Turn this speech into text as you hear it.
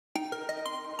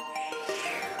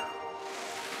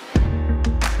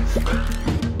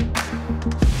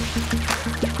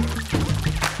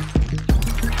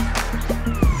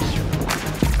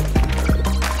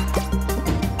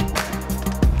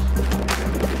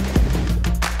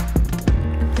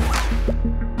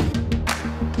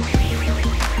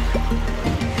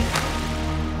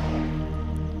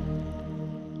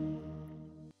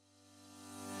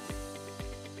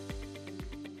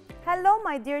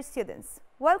my dear students,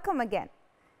 welcome again.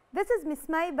 This is Miss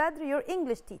May Badr, your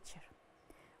English teacher.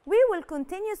 We will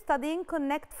continue studying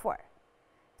Connect 4.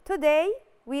 Today,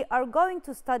 we are going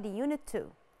to study Unit 2,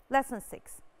 Lesson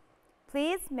 6.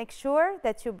 Please make sure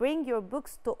that you bring your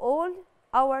books to all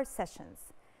our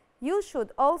sessions. You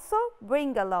should also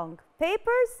bring along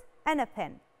papers and a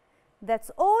pen.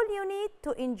 That's all you need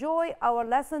to enjoy our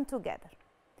lesson together.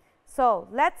 So,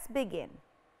 let's begin.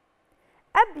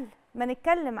 قبل ما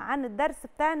نتكلم عن الدرس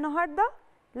بتاع النهارده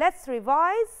let's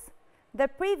revise the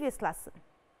previous lesson.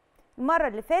 المرة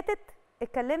اللي فاتت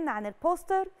اتكلمنا عن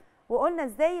البوستر وقلنا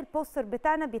ازاي البوستر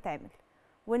بتاعنا بيتعمل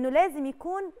وانه لازم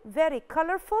يكون very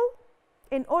colorful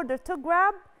in order to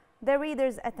grab the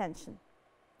reader's attention.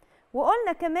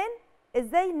 وقلنا كمان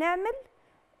ازاي نعمل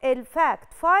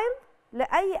الفاكت فايل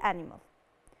لأي animal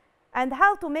and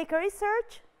how to make a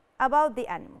research about the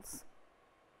animals.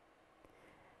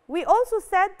 We also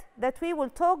said that we will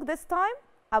talk this time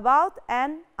about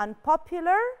an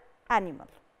unpopular animal.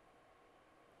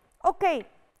 Okay,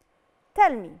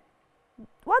 tell me,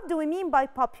 what do we mean by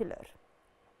popular?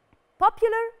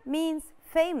 Popular means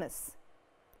famous.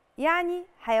 يعني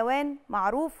حيوان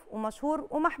معروف ومشهور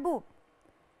ومحبوب.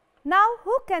 Now,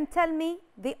 who can tell me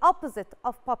the opposite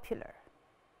of popular?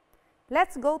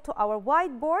 Let's go to our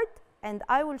whiteboard and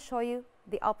I will show you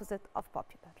the opposite of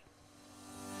popular.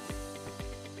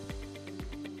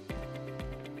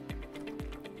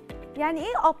 يعني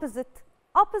ايه opposite؟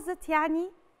 opposite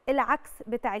يعني العكس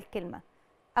بتاع الكلمة.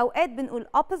 أوقات بنقول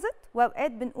opposite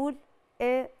وأوقات بنقول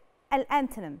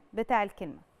الانتونيم بتاع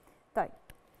الكلمة. طيب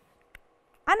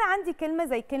أنا عندي كلمة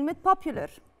زي كلمة popular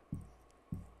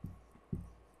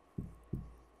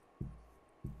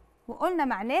وقلنا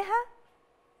معناها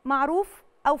معروف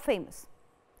أو famous.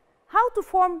 How to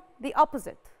form the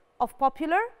opposite of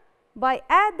popular? By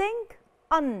adding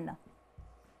un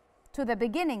to the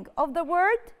beginning of the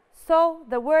word, so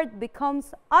the word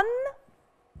becomes unpopular.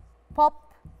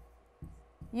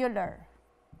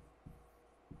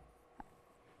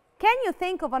 Can you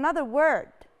think of another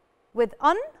word with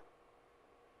un?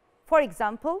 For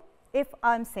example, if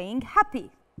I'm saying happy.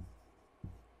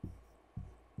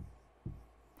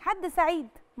 حد سعيد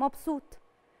مبسوط.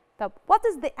 طب what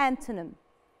is the antonym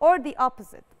or the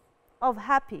opposite of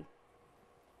happy?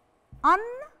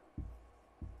 Unhappy.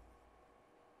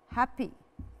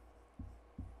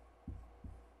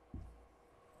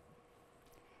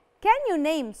 Can you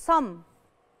name some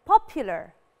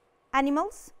popular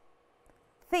animals?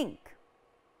 Think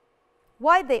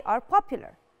why they are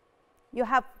popular. You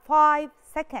have 5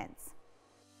 seconds.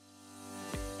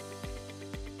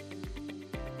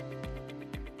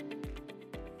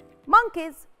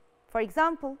 Monkeys, for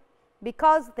example,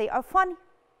 because they are funny.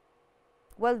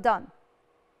 Well done.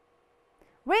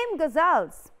 Rame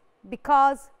gazelles,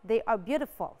 because they are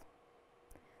beautiful.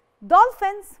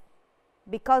 Dolphins,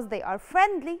 because they are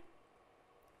friendly.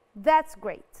 That's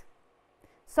great.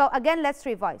 So again, let's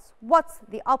revise. What's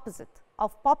the opposite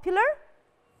of popular?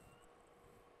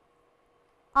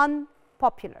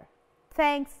 Unpopular.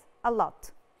 Thanks a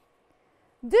lot.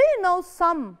 Do you know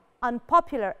some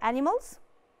unpopular animals?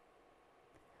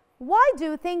 Why do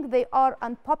you think they are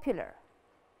unpopular?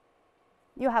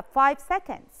 You have 5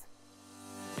 seconds.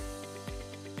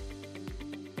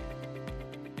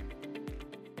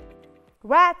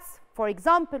 Rats, for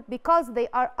example, because they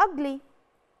are ugly.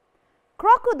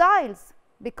 Crocodiles,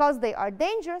 because they are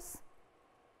dangerous.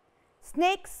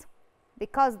 Snakes,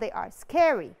 because they are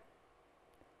scary.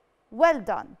 Well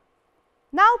done.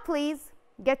 Now please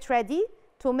get ready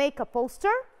to make a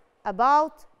poster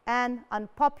about an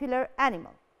unpopular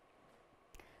animal.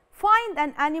 Find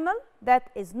an animal that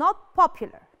is not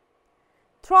popular.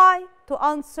 Try to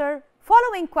answer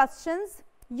following questions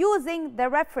using the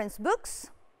reference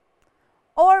books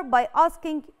or by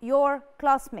asking your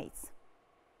classmates.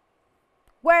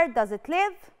 Where does it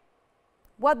live?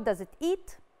 What does it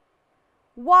eat?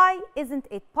 Why isn't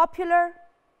it popular?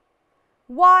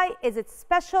 Why is it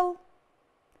special?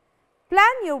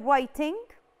 Plan your writing.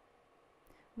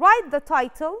 Write the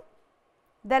title,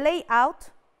 the layout,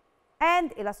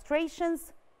 and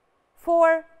illustrations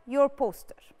for your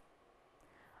poster.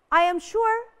 I am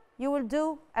sure you will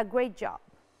do a great job.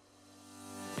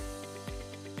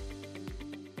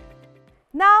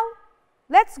 Now,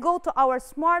 let's go to our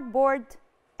smart board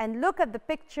and look at the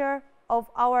picture of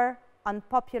our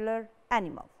unpopular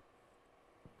animal.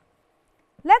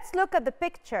 Let's look at the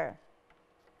picture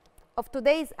of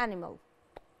today's animal,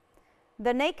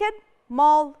 the naked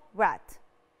mole rat.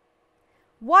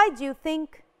 Why do you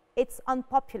think it's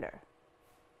unpopular?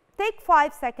 Take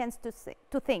 5 seconds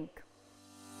to think.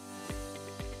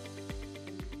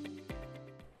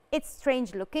 It's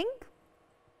strange looking,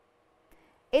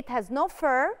 It has no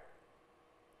fur.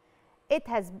 It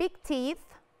has big teeth.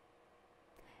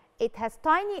 It has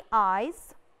tiny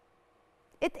eyes.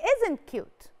 It isn't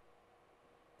cute.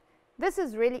 This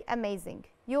is really amazing.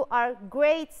 You are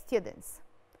great students.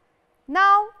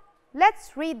 Now,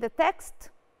 let's read the text,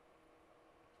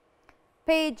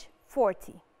 page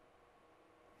 40.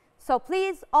 So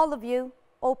please, all of you,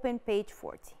 open page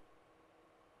 40.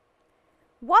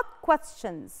 What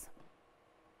questions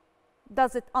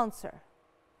does it answer?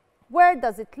 Where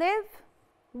does it live?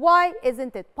 Why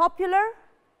isn't it popular?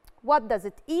 What does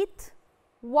it eat?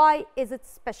 Why is it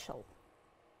special?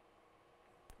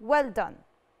 Well done.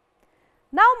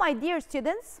 Now, my dear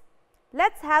students,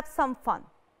 let's have some fun.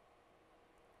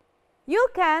 You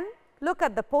can look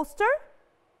at the poster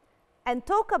and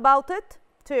talk about it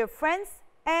to your friends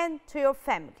and to your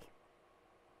family.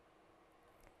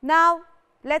 Now,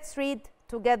 let's read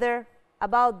together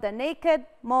about the naked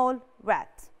mole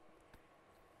rat.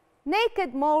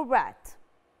 Naked mole rat.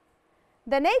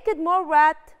 The naked mole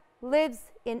rat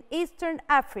lives in Eastern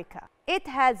Africa. It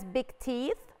has big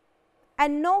teeth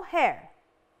and no hair.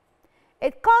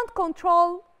 It can't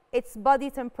control its body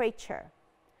temperature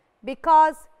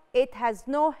because it has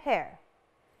no hair.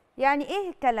 يعني ايه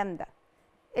الكلام ده؟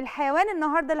 الحيوان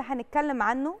النهارده اللي هنتكلم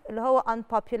عنه اللي هو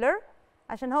unpopular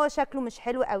عشان هو شكله مش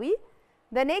حلو قوي،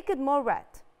 the naked mole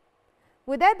rat.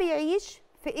 وده بيعيش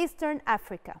في Eastern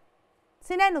Africa.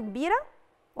 سنانه كبيرة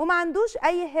وما عندوش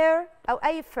أي hair أو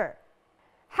أي fur.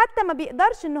 حتى ما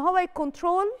بيقدرش إن هو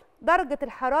يكنترول درجة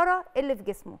الحرارة اللي في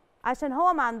جسمه عشان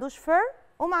هو ما عندوش fur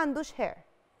وما عندوش hair.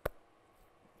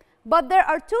 But there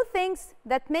are two things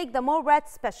that make the mole rat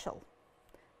special.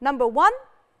 Number one,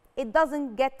 it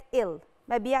doesn't get ill.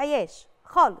 ما بيعياش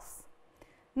خالص.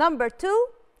 Number two,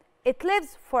 it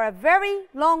lives for a very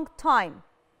long time,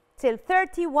 till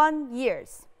 31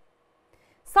 years.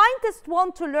 Scientists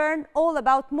want to learn all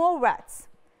about mole rats.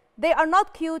 They are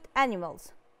not cute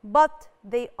animals, but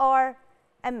they are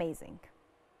amazing.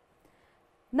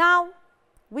 Now,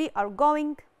 we are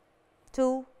going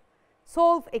to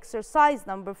solve exercise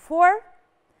number 4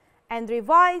 and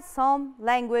revise some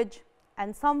language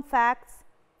and some facts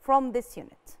from this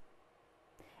unit.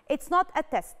 It's not a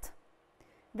test.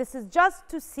 This is just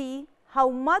to see how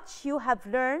much you have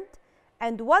learned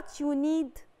and what you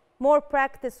need more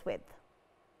practice with.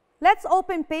 Let's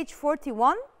open page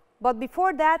 41, but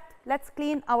before that, let's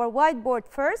clean our whiteboard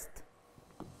first.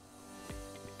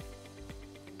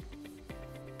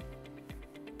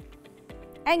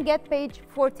 And get page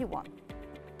 41.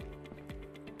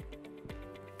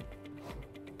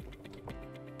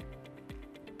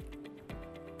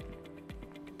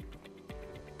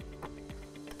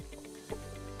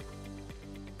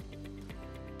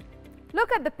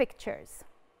 Look at the pictures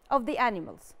of the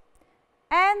animals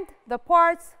and the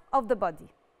parts of the body.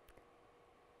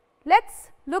 Let's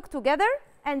look together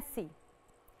and see.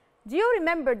 Do you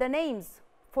remember the names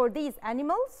for these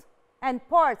animals and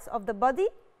parts of the body?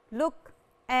 Look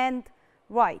and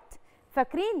write.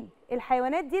 فاكرين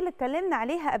الحيوانات دي اللي اتكلمنا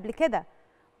عليها قبل كده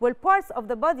والparts of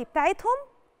the body بتاعتهم؟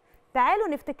 تعالوا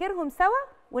نفتكرهم سوا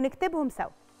ونكتبهم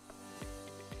سوا.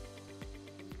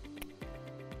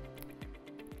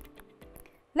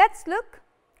 Let's look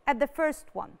at the first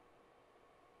one.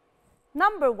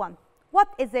 Number 1. What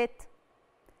is it?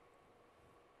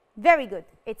 Very good.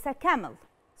 It's a camel.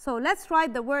 So let's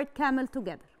write the word camel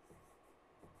together.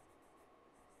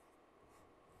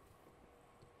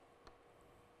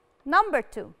 Number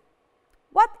 2.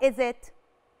 What is it?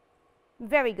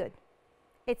 Very good.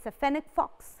 It's a fennec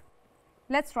fox.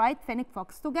 Let's write fennec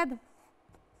fox together.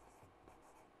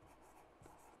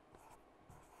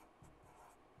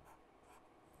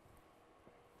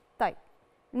 طيب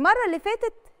المرة اللي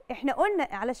فاتت احنا قلنا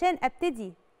علشان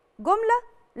ابتدي جملة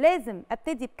لازم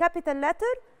ابتدي بكابيتال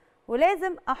لتر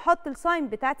ولازم احط الساين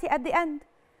بتاعتي at the end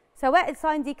سواء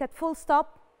الساين دي كانت full stop,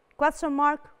 question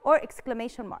mark or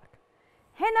exclamation mark.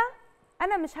 هنا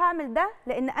انا مش هعمل ده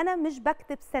لان انا مش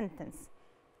بكتب sentence،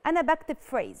 انا بكتب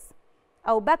phrase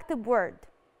او بكتب word،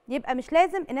 يبقى مش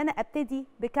لازم ان انا ابتدي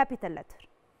بكابيتال لتر.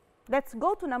 Let's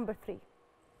go to number 3.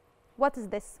 What is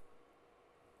this?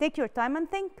 Take your time and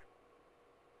think.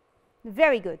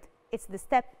 Very good. It's the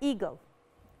step eagle.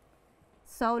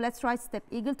 So let's write step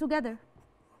eagle together.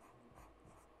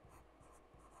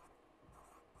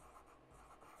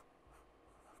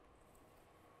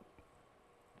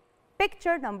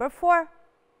 Picture number 4.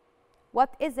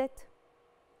 What is it?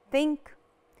 Think.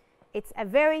 It's a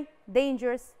very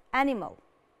dangerous animal.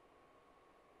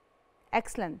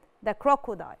 Excellent. The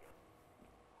crocodile.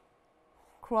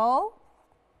 Crocodile.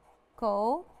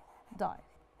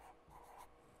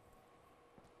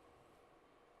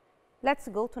 Let's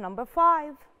go to number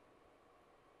 5.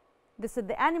 This is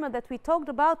the animal that we talked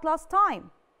about last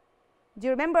time. Do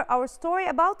you remember our story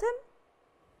about him?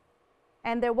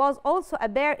 And there was also a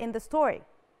bear in the story.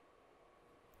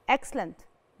 Excellent.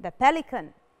 The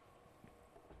pelican.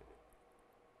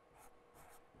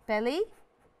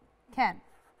 Pelican.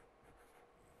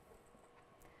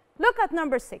 Look at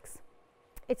number 6.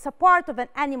 It's a part of an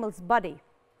animal's body.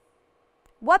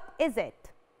 What is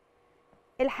it?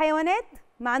 الحيوانات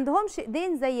ما عندهمش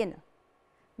ايدين زينا،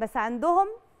 بس عندهم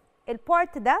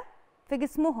البارت ده في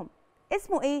جسمهم.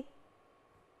 اسمه ايه؟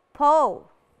 paw.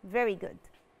 Very good.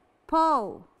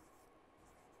 paw.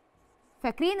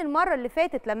 فاكرين المرة اللي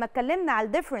فاتت لما اتكلمنا على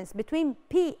الديفرنس between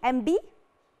P and B؟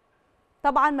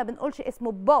 طبعا ما بنقولش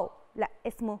اسمه bow، لا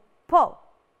اسمه paw.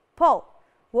 paw.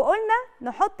 وقلنا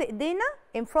نحط ايدينا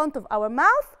in front of our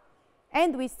mouth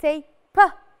and we say p,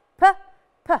 p,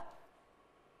 p.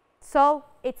 So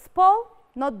it's paw,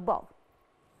 not bow.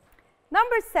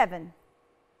 Number 7.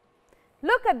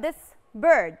 Look at this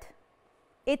bird.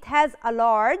 It has a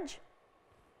large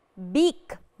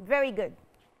beak. Very good.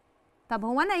 طب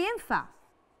هو أنا ينفع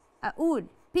أقول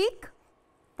beak؟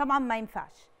 طبعا ما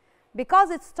ينفعش.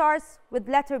 Because it starts with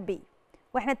letter B.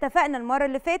 وإحنا اتفقنا المرة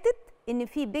اللي فاتت إن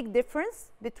في big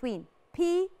difference between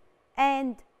P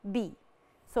and B.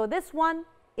 So this one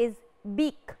is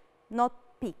beak, not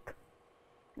peak.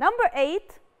 Number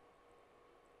 8.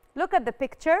 Look at the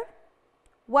picture.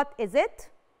 What is it?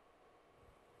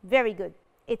 Very good.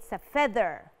 It's a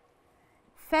feather.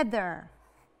 Feather.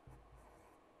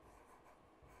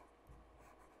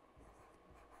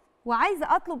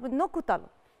 وعايزة أطلب منكم طلب.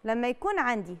 لما يكون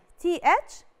عندي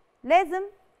TH لازم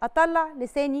أطلع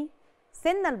لساني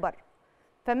سنة لبره.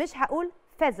 فمش هقول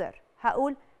feather،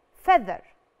 هقول feather.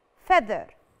 Feather.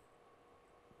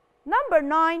 Number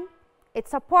 9.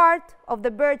 It's a part of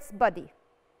the bird's body.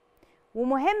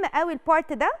 ومهم قوي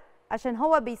البارت ده عشان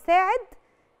هو بيساعد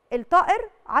الطائر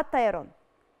على الطيران.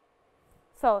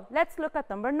 So let's look at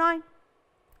number 9.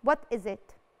 What is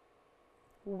it?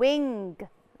 Wing.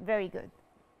 Very good.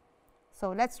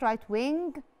 So let's write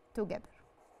wing together.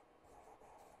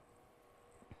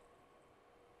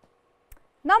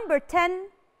 Number 10,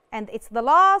 and it's the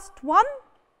last one.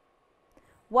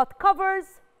 What covers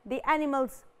the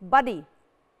animal's body?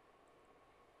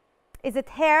 Is it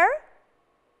hair?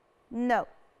 No.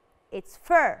 It's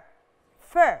fur.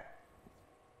 Fur.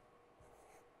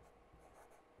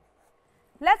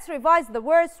 Let's revise the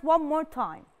words one more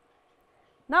time.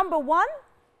 Number 1,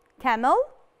 camel.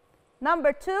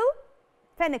 Number 2,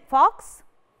 fennec fox.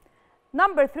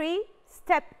 Number 3,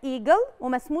 steppe eagle.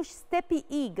 وما اسموش steppy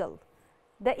eagle.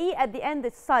 The E at the end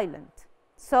is silent.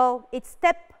 So it's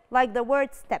steppe like the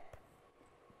word steppe.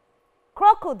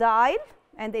 Crocodile,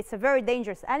 and it's a very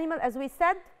dangerous animal as we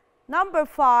said. Number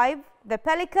 5, the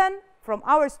pelican, from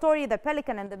our story, the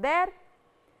pelican and the bear.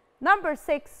 Number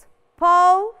 6,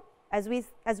 paw. As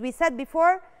we said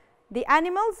before, the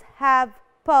animals have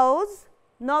paws,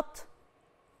 not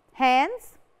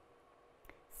hands.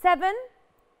 7,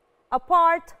 a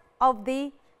part of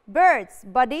the bird's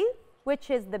body, which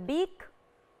is the beak.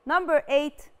 Number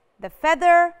 8, the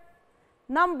feather.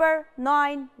 Number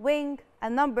 9, wing.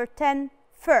 And number 10,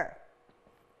 fur.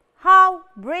 How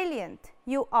brilliant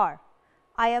you are.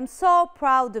 I am so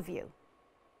proud of you.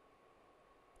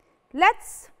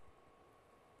 Let's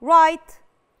write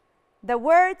the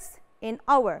words in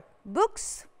our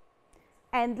books,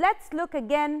 and let's look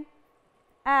again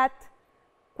at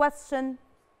question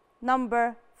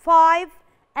number 5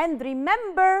 and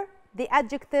remember the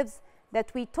adjectives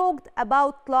that we talked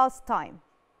about last time.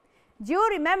 Do you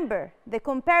remember the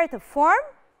comparative form?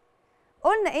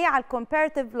 قلنا ايه على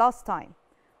comparative last time?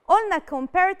 قلنا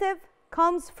comparative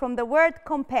comes from the word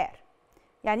compare.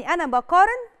 يعني أنا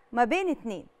بقارن ما بين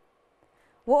اتنين.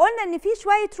 وقلنا إن في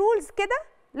شوية rules كده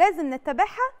لازم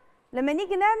نتبعها لما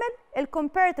نيجي نعمل ال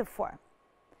comparative form.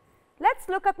 Let's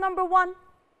look at number 1.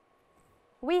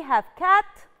 We have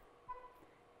cat,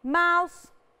 mouse,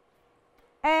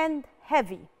 and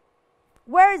heavy.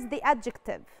 Where is the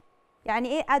adjective? يعني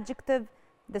ايه adjective?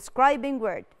 Describing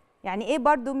word. يعني ايه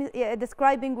برضو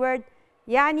describing word؟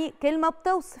 يعني كلمة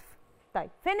بتوصف. طيب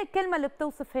فين الكلمة اللي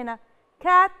بتوصف هنا؟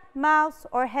 cat, mouse,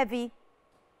 or heavy؟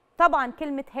 طبعا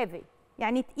كلمة heavy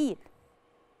يعني تقيل.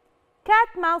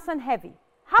 Cat, mouse, and heavy.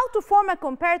 How to form a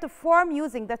comparative form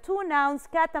using the two nouns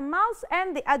cat and mouse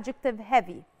and the adjective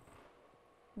heavy?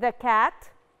 The cat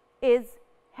is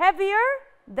heavier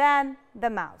than the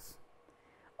mouse.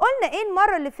 قلنا ايه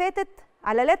المرة اللي فاتت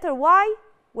على letter Y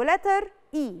و letter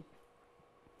E؟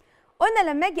 قلنا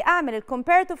لما اجي اعمل ال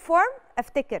comparative form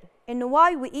افتكر ان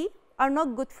Y و E are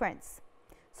not good friends.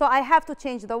 So I have to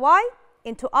change the Y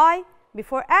into I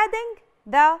before adding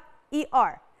the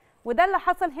ER. وده اللي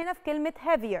حصل هنا في كلمة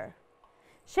heavier.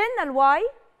 شلنا الواي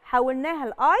حولناها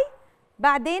الآي،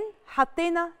 بعدين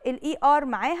حطينا الإي آر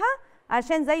معاها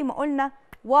عشان زي ما قلنا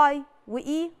Y و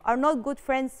E are not good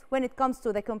friends when it comes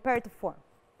to the comparative form.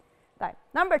 طيب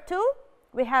number 2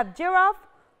 we have giraffe,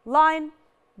 lion,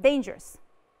 dangerous.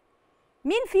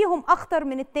 مين فيهم أخطر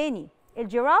من التاني؟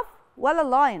 الجيراف ولا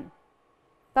اللاين؟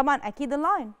 طبعا أكيد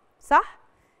اللاين، صح؟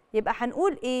 يبقى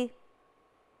هنقول إيه؟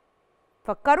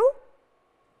 فكروا؟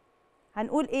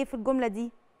 هنقول إيه في الجملة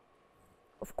دي؟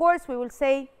 Of course we will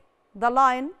say the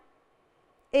lion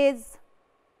is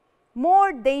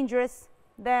more dangerous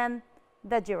than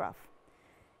the giraffe.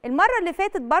 المرة اللي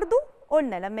فاتت برضو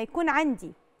قلنا لما يكون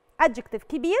عندي adjective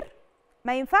كبير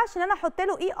ما ينفعش ان انا احط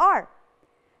له ER،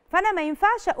 فانا ما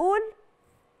ينفعش اقول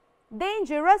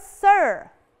dangerous sir،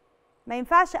 ما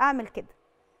ينفعش اعمل كده،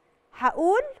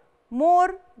 هقول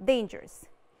more dangerous.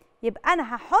 يبقى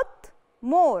انا هحط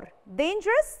more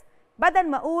dangerous بدل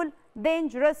ما اقول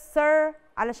dangerous sir،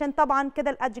 علشان طبعا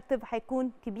كده الادجكتيف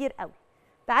هيكون كبير قوي.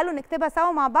 تعالوا نكتبها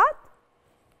سوا مع بعض.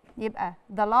 يبقى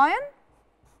the lion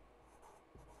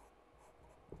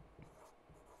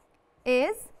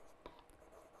is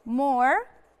more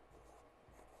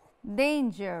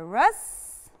dangerous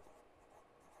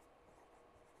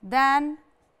than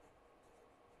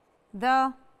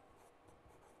the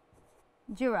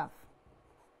giraffe.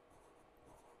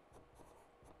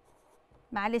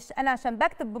 معلش انا عشان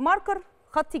بكتب بماركر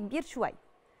خطي كبير شويه،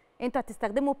 انتوا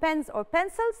هتستخدموا pens or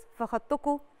pencils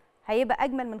فخطكم هيبقى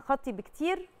اجمل من خطي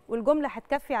بكتير والجمله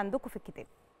هتكفي عندكم في الكتاب.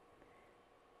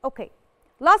 Okay,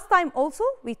 last time also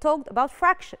we talked about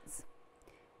fractions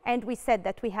and we said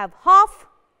that we have half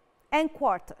and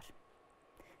quarter.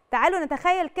 تعالوا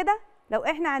نتخيل كده لو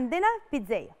احنا عندنا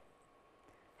بيتزاية،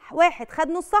 واحد خد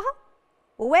نصها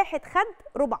وواحد خد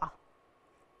ربعها،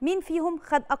 مين فيهم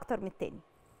خد اكتر من التاني؟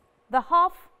 the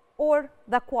half or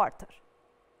the quarter?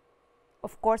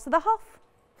 Of course the half.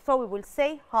 So we will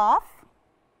say half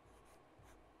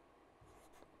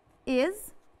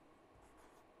is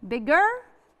bigger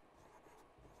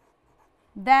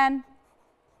than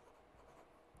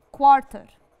quarter.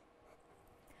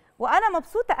 وانا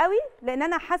مبسوطه قوي لان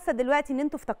انا حاسه دلوقتي ان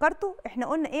انتوا افتكرتوا احنا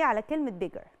قلنا ايه على كلمه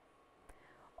bigger.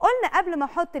 قلنا قبل ما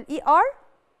احط الاي ار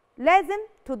لازم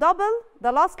to double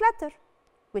the last letter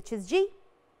which is G.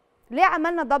 ليه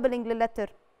عملنا doubling للletter؟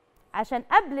 عشان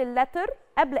قبل اللتر،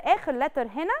 قبل اخر letter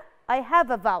هنا I have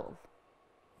a vowel.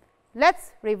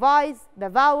 Let's revise the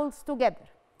vowels together.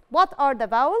 What are the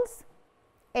vowels?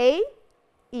 A,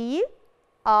 E,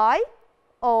 I,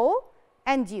 O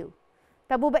and U.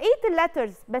 طب وبقية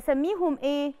اللترز بسميهم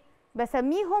ايه؟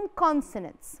 بسميهم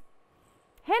consonants.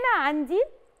 هنا عندي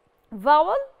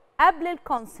vowel قبل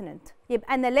الكونسوننت،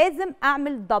 يبقى أنا لازم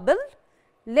أعمل double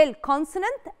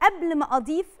للكونسوننت قبل ما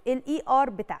أضيف الإي آر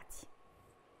بتاعتي.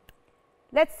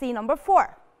 Let's see number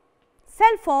 4.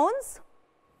 Cell phones,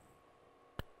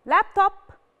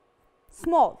 laptop,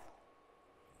 small.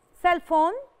 Cell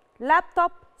phone,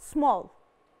 laptop, small.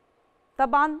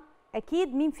 طبعا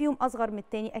أكيد مين فيهم أصغر من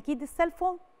التاني؟ أكيد السيل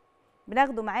فون.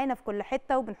 بناخده معانا في كل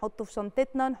حتة وبنحطه في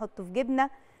شنطتنا، نحطه في جيبنا،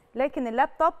 لكن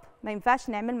اللابتوب ما ينفعش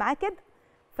نعمل معاه كده.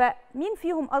 فمين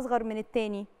فيهم أصغر من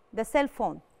التاني؟ ده cell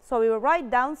phone. So we will write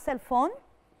down cell phone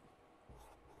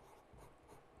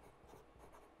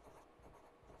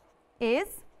is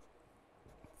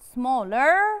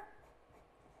smaller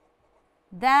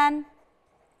than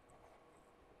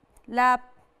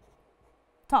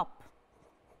laptop.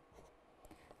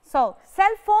 So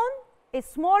cell phone is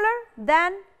smaller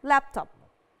than laptop.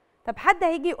 طب حد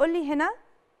هيجي يقول لي هنا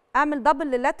اعمل دبل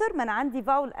لللتر، ما انا عندي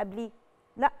فاول قبليه.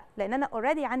 لا، لان انا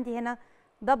اوريدي عندي هنا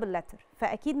دبل لتر،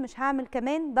 فاكيد مش هعمل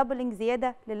كمان دبلنج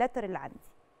زياده لللتر اللي عندي.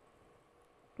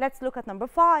 Let's look at number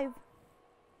 5.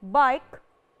 Bike,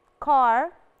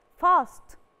 car,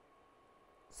 fast.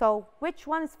 So which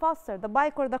one is faster, the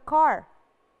bike or the car?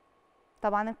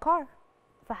 طبعا الكار.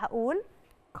 فهقول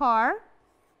car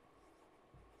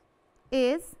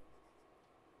is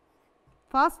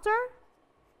faster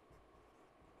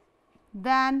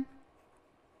than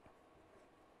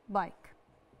bike.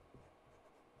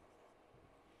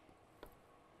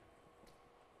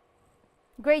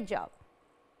 Great job.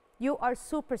 You are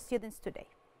super students today.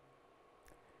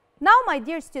 Now, my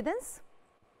dear students,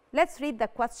 let's read the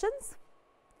questions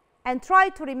and try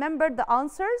to remember the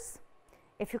answers.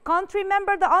 If you can't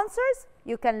remember the answers,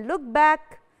 you can look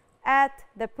back at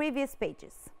the previous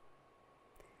pages.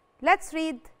 Let's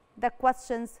read the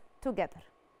questions together.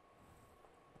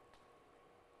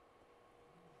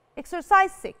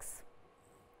 Exercise 6.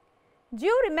 Do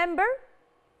you remember?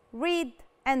 Read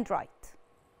and write.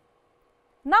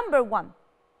 Number 1.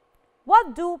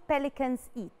 What do pelicans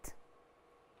eat?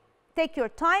 Take your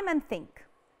time and think.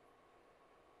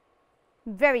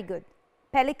 Very good.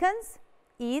 Pelicans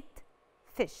eat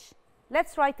fish.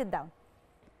 Let's write it down.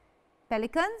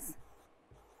 Pelicans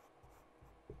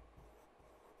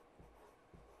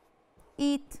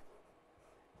eat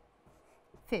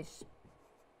fish.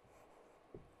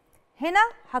 هنا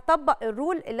هطبق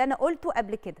الرول اللي أنا قلته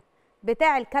قبل كده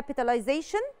بتاع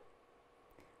الكابيتاليزيشن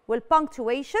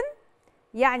والبانكتويشن،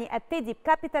 يعني ابتدي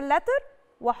بكابيتال لتر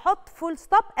واحط فول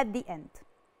ستوب at the end.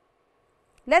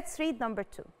 Let's read number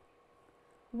 2.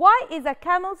 Why is a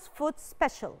camel's foot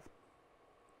special?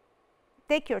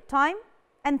 Take your time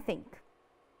and think.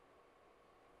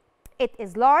 It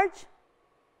is large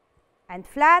and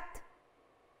flat,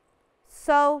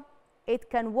 so it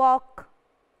can walk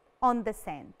on the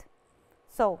sand.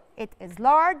 So it is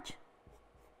large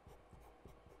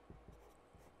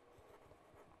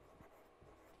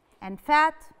and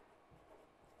flat,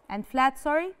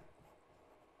 sorry.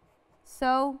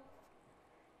 So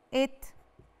it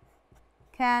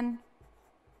can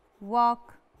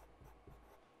walk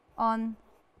on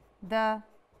the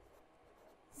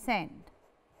sand.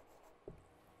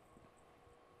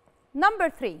 Number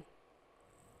 3.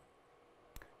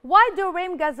 Why do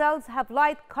rim gazelles have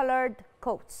light-colored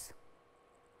coats?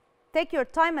 Take your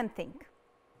time and think.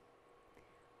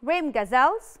 Rim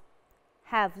gazelles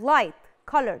have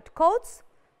light-colored coats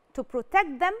to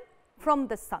protect them from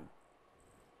the sun.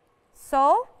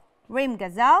 So, rim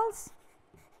gazelles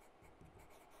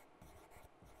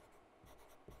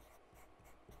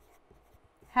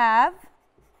have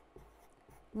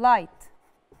light-colored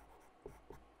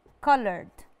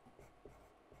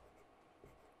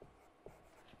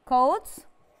coats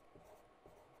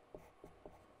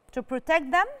to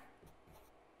protect them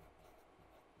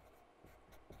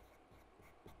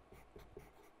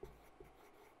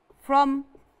from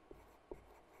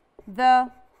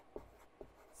the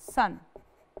sun.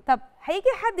 طب هيجي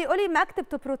حد يقول لي ما اكتب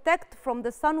to protect from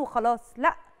the sun وخلاص.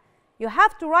 لا, you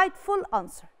have to write full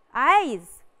answer.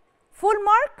 عايز full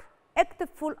mark اكتب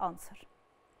full answer.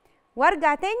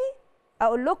 وارجع تاني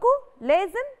اقول لكم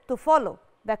لازم to follow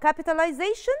the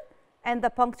capitalization and the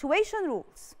punctuation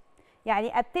rules.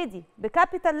 يعني ابتدي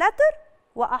بكابيتال letter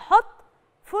واحط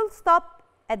full stop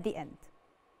at the end.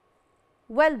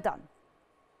 Well done.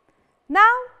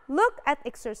 Now look at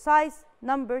exercise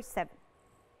number 7.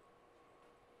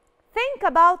 Think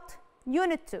about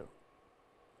Unit 2.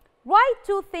 Write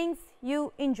 2 things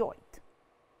you enjoyed.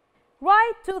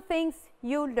 Write 2 things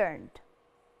you learned.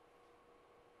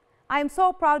 I am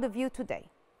so proud of you today.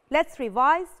 Let's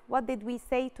revise. What did we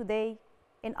say today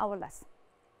in our lesson?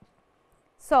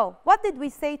 So, what did we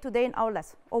say today in our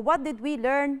lesson? Or what did we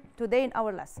learn today in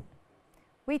our lesson?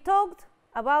 We talked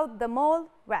about the mole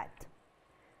rat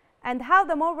and how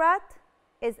the mole rat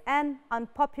is an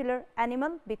unpopular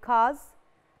animal because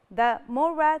the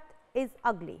mole rat is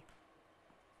ugly.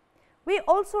 We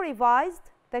also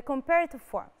revised the comparative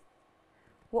form.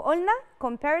 وقلنا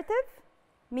comparative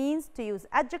means to use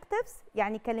adjectives,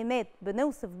 يعني كلمات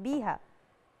بنوصف بيها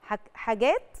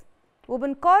حاجات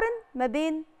وبنقارن ما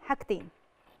بين حاجتين.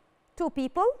 2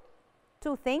 people,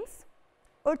 2 things,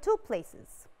 or 2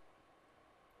 places.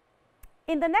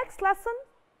 In the next lesson,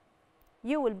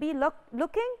 you will be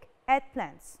looking at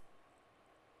plants.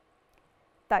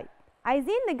 طيب,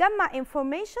 عايزين نجمع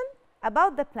information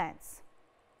about the plants.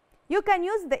 You can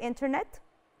use the internet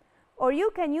or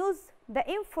you can use the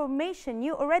information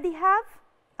you already have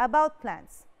about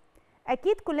plants.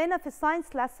 أكيد كلنا في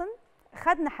الساينس lesson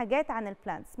خدنا حاجات عن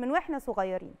البلانتس من واحنا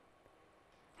صغيرين.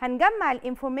 هنجمع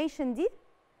الانفورميشن دي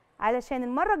علشان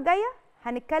المرة الجاية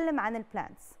هنتكلم عن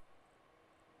البلانتس.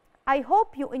 I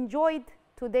hope you enjoyed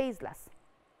today's lesson.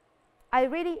 I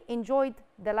really enjoyed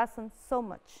the lesson so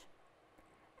much.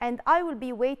 And I will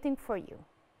be waiting for you.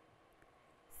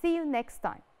 See you next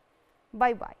time.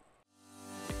 Bye-bye.